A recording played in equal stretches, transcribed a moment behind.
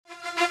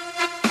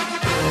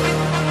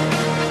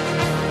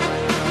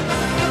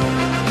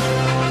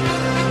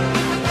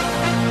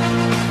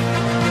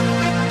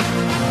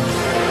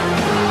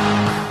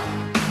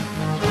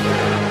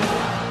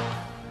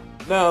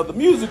Now, the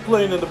music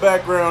playing in the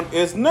background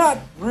is not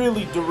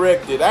really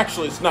directed,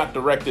 actually, it's not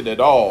directed at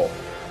all,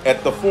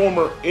 at the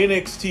former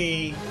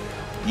NXT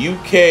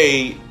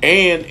UK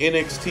and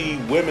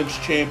NXT Women's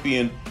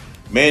Champion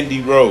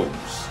Mandy Rose,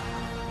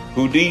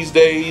 who these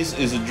days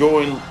is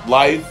enjoying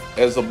life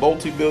as a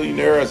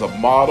multi-billionaire, as a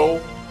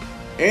model,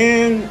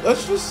 and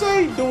let's just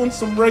say doing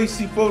some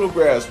racy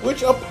photographs,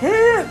 which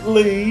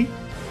apparently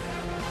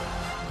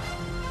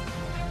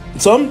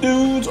some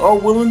dudes are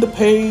willing to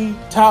pay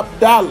top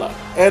dollar.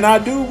 And I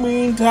do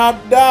mean top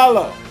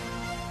dollar.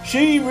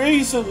 She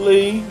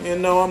recently,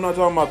 and no, I'm not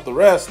talking about the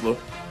wrestler,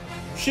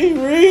 she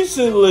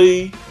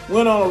recently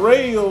went on a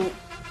radio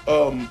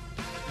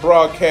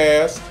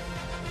broadcast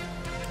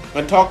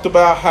and talked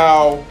about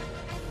how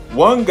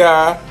one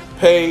guy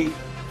paid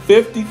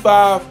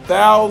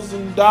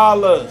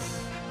 $55,000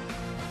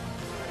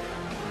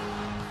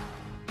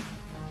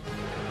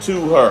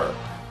 to her.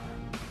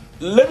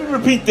 Let me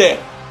repeat that.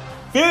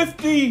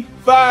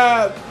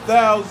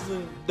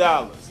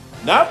 $55,000.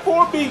 Not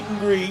for a meet and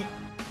greet.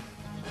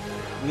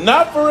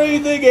 Not for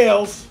anything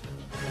else.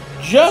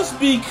 Just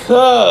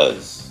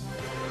because.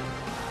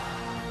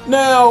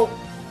 Now,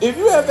 if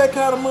you have that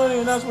kind of money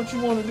and that's what you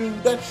want to do,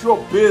 that's your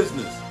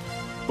business.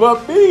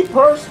 But me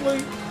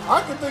personally,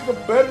 I can think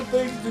of better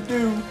things to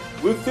do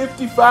with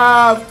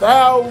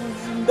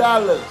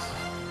 $55,000.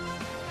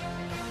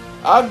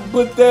 I can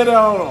put that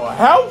on a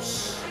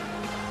house.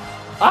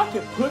 I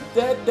can put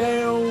that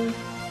down.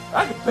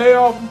 I can pay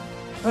off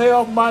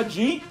my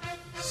Jeep.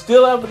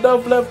 Still have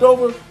enough left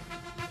over,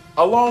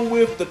 along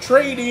with the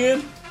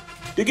trade-in,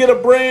 to get a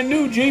brand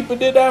new Jeep. And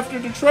then after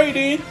the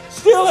trade-in,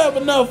 still have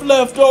enough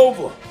left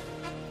over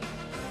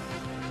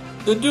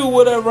to do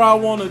whatever I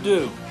want to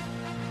do.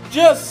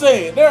 Just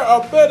saying, there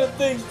are better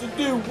things to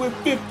do with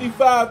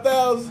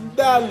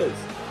 $55,000.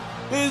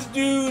 This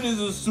dude is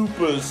a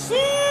super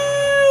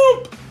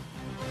simp,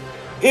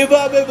 if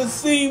I've ever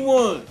seen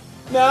one.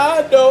 Now,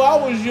 I know I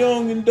was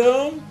young and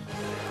dumb,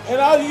 and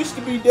I used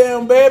to be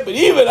down bad, but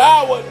even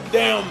I wasn't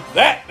down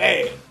that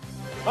bad.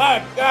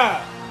 My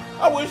God,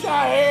 I wish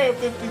I had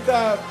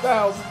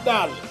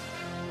 $55,000.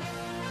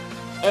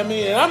 I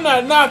mean, I'm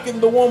not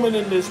knocking the woman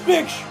in this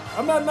picture.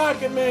 I'm not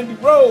knocking Mandy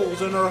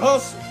Rose and her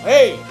hustle.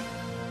 Hey,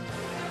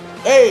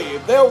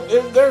 if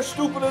they're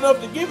stupid enough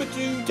to give it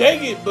to you,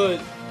 take it, but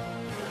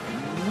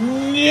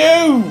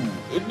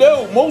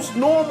no, most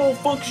normal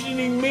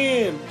functioning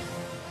men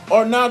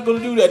are not going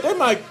to do that. They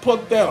might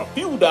pluck down a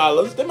few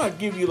dollars. They might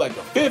give you like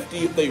a 50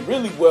 if they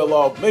really well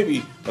off,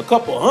 maybe a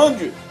couple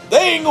hundred.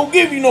 They ain't going to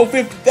give you no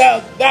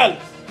 $50,000.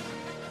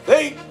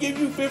 They give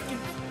you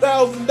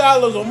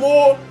 $50,000 or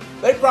more,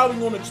 they probably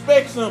going to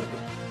expect something.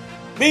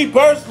 Me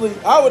personally,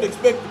 I would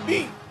expect to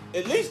beat,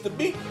 at least the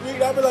beat.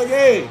 I'd be like,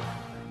 hey,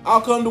 I'll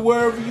come to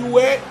wherever you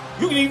at.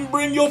 You can even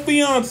bring your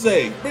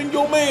fiance, bring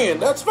your man.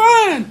 That's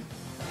fine.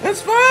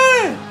 That's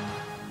fine.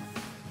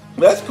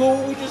 That's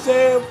cool. We just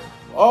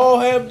all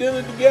have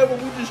dinner together.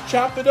 We just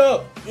chop it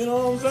up. You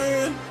know what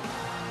I'm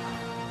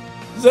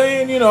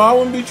saying? I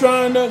wouldn't be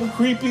trying nothing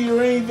creepy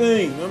or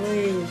anything. I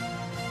mean,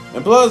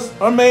 and plus,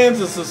 her man's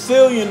a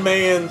Sicilian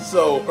man,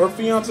 so her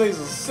fiance's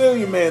a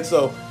Sicilian man,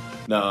 so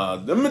nah,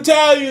 them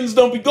Italians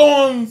don't be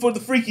going for the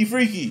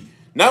freaky.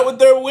 Not with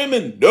their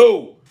women,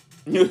 no.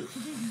 You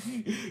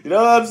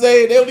know what I'm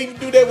saying? They don't even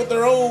do that with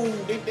their own.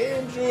 They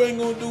damn sure ain't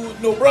gonna do it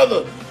with no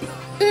brother.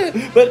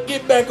 But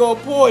get back on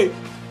point.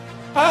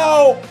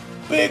 How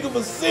big of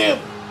a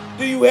simp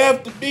do you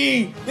have to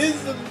be? This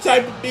is the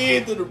type of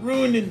men that are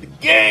ruining the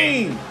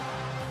game.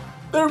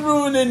 They're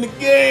ruining the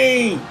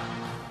game.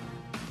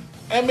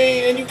 I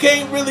mean, and you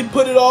can't really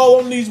put it all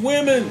on these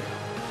women,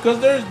 because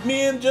there's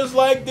men just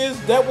like this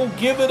that will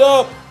give it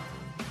up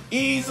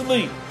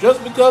easily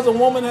just because a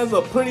woman has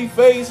a pretty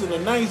face and a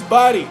nice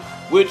body,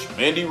 which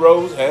Mandy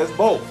Rose has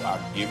both. I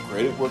give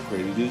credit where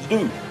credit is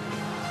due.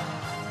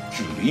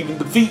 Shoot, even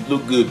the feet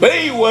look good. But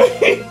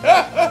anyway,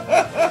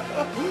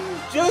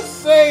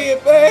 just say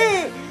it,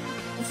 man.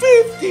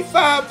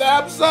 $55,000.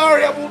 I'm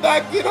sorry, I will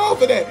not get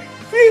over that.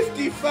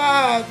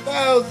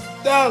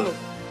 $55,000.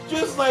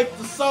 Just like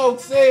the song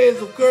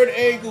says of Kurt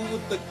Angle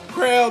with the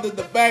crowd in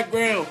the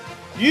background.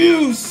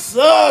 You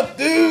suck,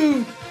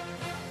 dude.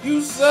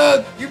 You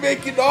suck. You're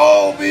making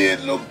all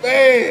men look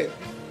bad.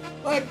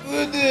 My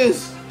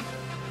goodness.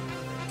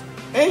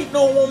 Ain't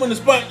no woman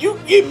inspired. You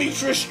give me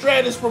Trish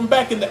Stratus from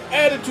back in the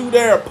Attitude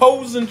Era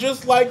posing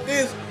just like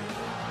this,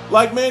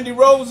 like Mandy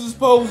Rose is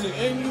posing,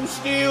 and you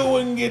still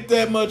wouldn't get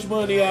that much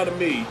money out of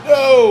me.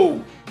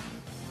 No,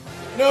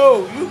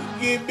 you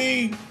can give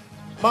me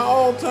my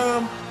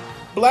all-time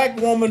black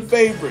woman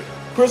favorite,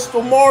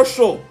 Crystal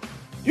Marshall.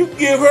 You can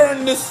give her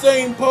in this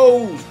same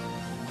pose,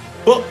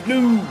 buck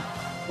nude,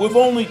 with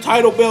only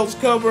title belts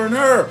covering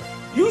her.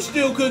 You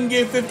still couldn't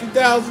get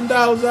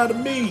 $50,000 out of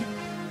me.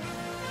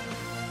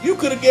 You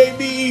could have gave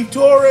me Eve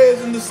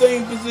Torres in the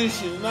same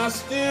position, and I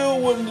still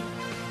wouldn't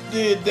have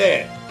did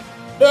that.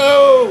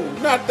 No,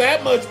 not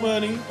that much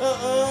money.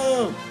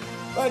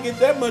 If I get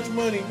that much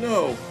money,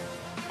 no.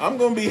 I'm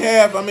going to be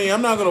half, I'm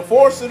not going to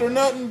force it or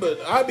nothing, but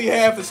I'd be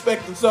half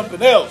expecting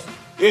something else.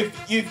 if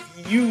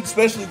you,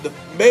 especially the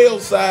male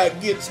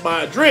side, gets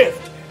my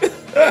drift.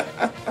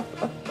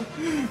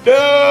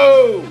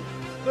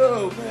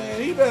 No,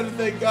 man. He better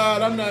thank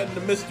God I'm not in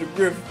the Mr.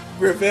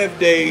 Griff F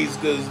days,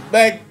 because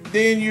back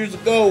then years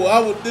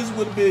ago, this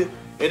would have been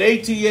an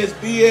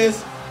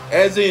ATSBS,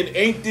 as in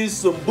ain't this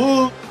some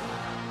bull,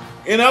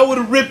 and I would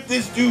have ripped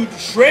this dude to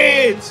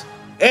shreds.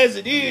 As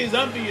it is,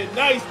 I'm being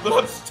nice, but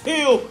I'm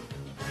still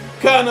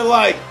kind of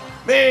like,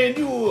 man,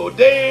 you a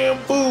damn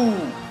fool.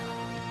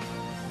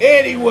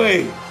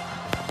 Anyway,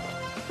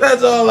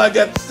 that's all I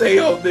got to say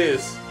on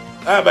this.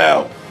 I'm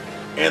out.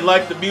 And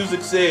like the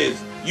music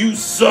says, you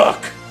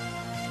suck.